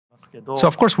So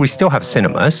of course we still have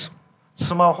cinemas,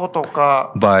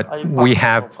 but we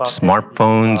have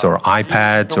smartphones or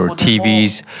iPads or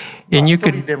TVs, and you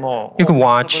could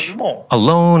watch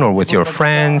alone or with your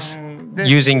friends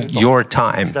using your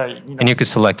time, and you could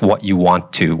select what you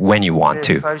want to, when you want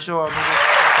to.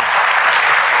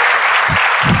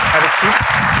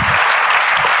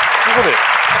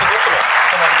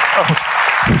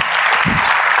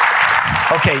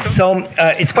 Okay, so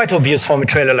it's quite obvious from a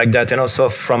trailer like that, and also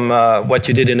from what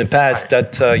you did in the past,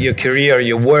 that your career,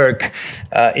 your work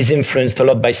is influenced a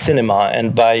lot by cinema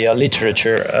and by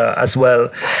literature as well.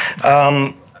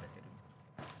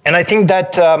 And I think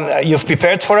that you've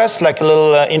prepared for us like a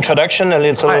little introduction, a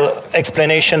little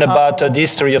explanation about the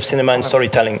history of cinema and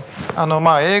storytelling.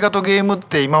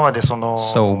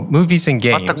 So movies and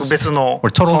games were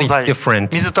totally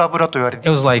different. It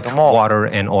was like water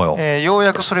and oil.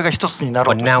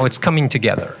 But now it's coming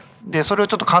together.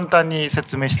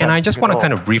 And I just want to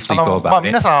kind of briefly go about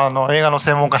it.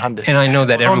 And I know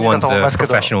that everyone's a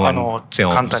professional in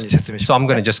films, so I'm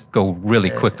going to just go really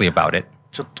quickly about it.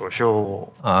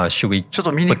 Should we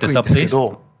put this up, please?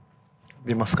 So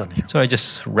I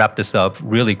just wrap this up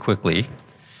really quickly.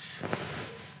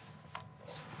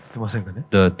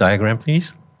 The diagram,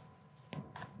 please.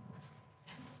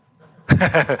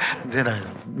 出ない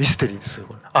ミステリーですよ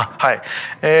これ。あ、はい。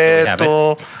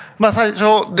まあ最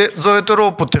初でゾエトロ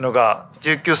ープっていうのが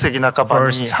19世紀半ば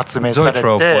に発明されて、こ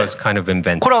れ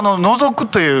は覗く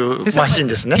というマシン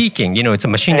ですね。Peeking, you know, it's a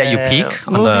machine that you peek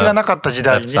on the ムービーがなかった時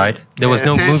代に静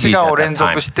止画を連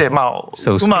続して、まあ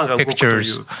馬が動くと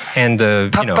いう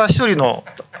たった一人の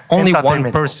only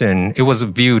one person, it was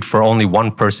viewed for only one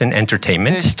person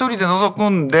entertainment. And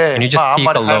you just peek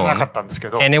alone.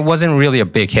 And it wasn't really a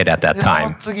big hit at that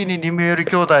time.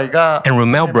 And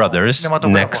Rommel brothers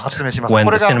next when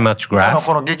the cinematograph.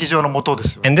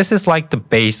 And this is like the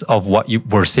base of what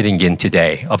we're sitting in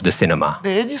today of the cinema.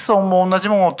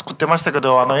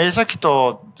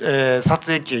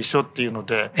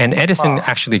 And Edison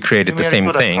actually created the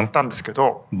same thing.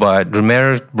 But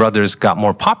Rommel brothers got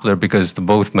more popular because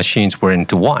both machines were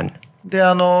into one. And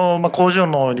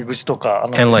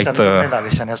like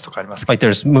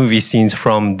there's movie scenes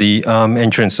from the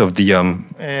entrance of the 動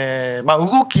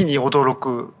きに驚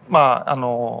く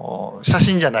写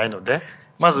真じゃないので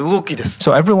まず動きです。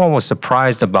So everyone was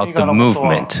surprised about the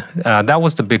movement. That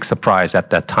was the big surprise at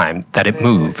that time, that it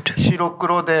moved. 白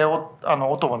黒で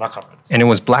音もなかったです。 And it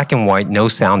was black and white, no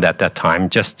sound at that time,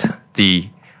 just the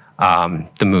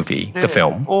movie, the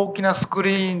film. 大きなスク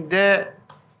リーンで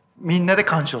みんなで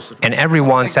鑑賞する。 And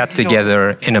everyone sat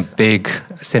together in a big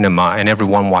cinema, and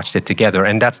everyone watched it together,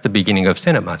 and that's the beginning of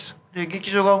cinemas. で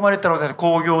劇場が生まれたので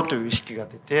興行という意識が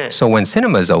出て。 So when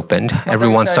cinemas opened,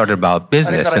 everyone started about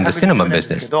business in the cinema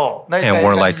business, and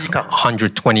we're like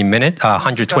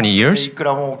 120 years,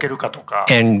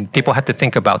 and people had to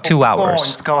think about 2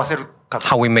 hours.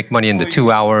 How we make money in the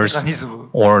 2 hours,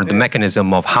 or the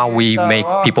mechanism of how we make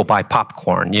people buy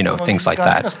popcorn, you know, things like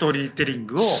that. So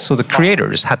the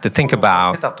creators had to think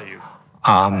about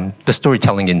the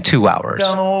storytelling in 2 hours.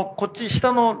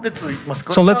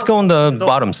 So let's go on the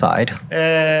bottom side.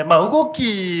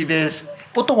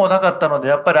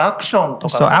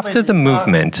 So after the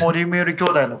movement,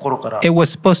 it was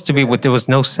supposed to be there was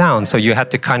no sound, so you had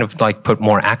to kind of like put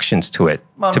more actions to it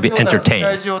to be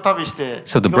entertained.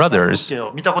 So the brothers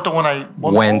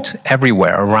went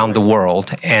everywhere around the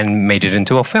world and made it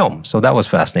into a film. So that was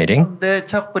fascinating.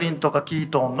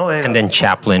 And then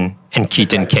Chaplin and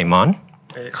Keaton came on.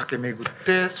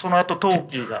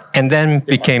 And then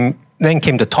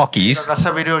came the talkies.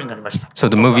 So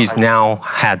the movies now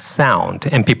had sound,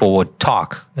 and people would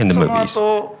talk in the movies.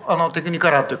 And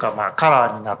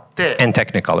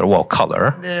Technicolor, well,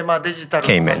 color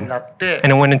came in.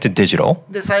 And it went into digital.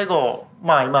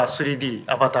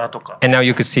 And now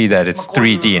you could see that it's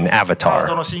 3D in Avatar.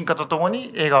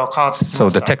 So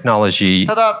the technology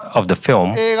of the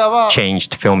film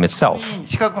changed film itself.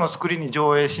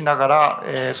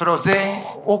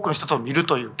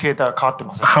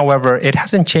 However, it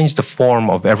hasn't changed the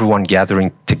form of everyone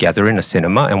gathering together in a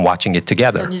cinema and watching it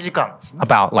together.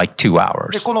 About like 2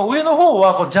 hours.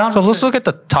 So let's look at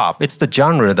the top. It's the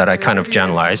genre that I kind of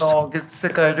generalized.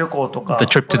 The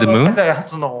Trip to the Moon.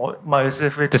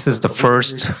 This is the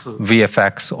first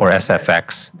VFX or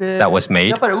SFX that was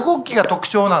made.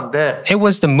 It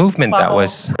was the movement that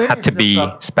had to be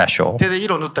special.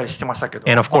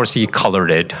 And of course he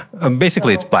colored it.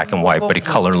 Basically it's black and white, but he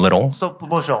colored a little.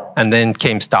 And then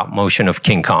came stop motion of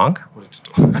King Kong.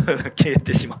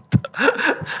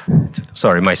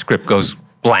 Sorry, my script goes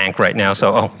blank right now,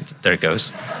 so there it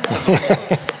goes.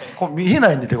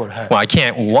 Well, I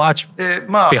can't watch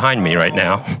behind me right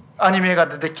now.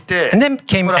 And then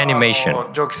came animation,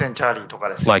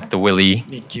 like the Willy,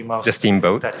 the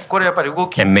Steamboat,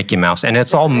 and Mickey Mouse, and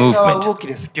it's all movement.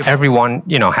 Everyone,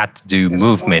 had to do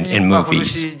movement in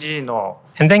movies.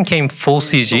 And then came full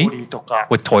CG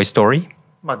with Toy Story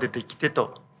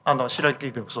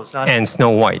and Snow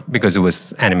White because it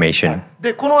was animation.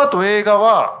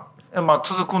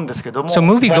 So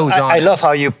movie goes on. I love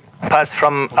how you pass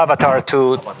from Avatar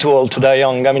to Too Old to Die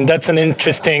Young. I mean, that's an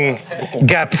interesting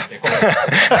gap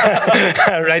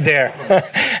right there.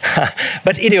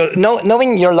 But Hideo,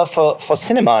 knowing your love for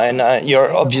cinema, and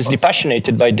you're obviously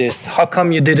passionate by this, how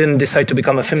come you didn't decide to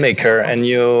become a filmmaker and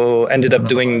you ended up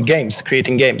doing games,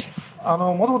 creating games?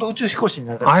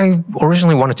 I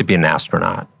originally wanted to be an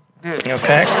astronaut.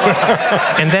 Okay.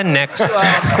 And then next...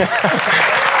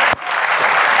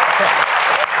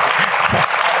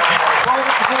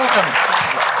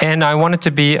 And I wanted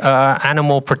to be an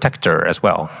animal protector as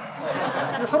well.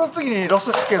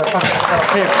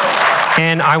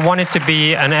 And I wanted to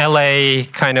be an LA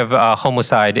kind of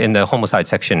homicide in the homicide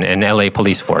section in LA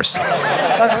police force.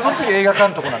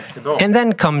 And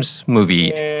then comes movie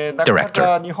director.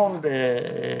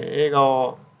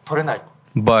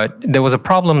 But there was a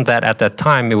problem that at that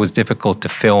time it was difficult to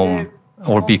film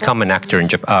or become an actor in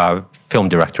film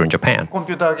director in Japan. But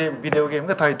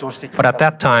at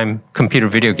that time, computer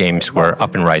video games were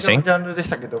up and rising.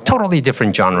 Totally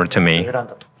different genre to me,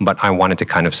 but I wanted to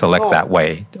kind of select that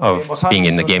way of being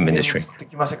in the game industry.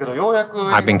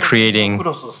 I've been creating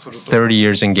 30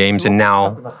 years in games, and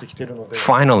now,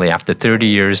 finally, after 30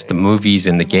 years, the movies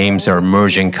and the games are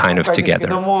merging kind of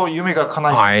together.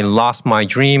 I lost my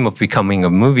dream of becoming a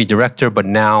movie director, but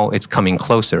now it's coming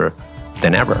closer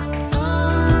than ever.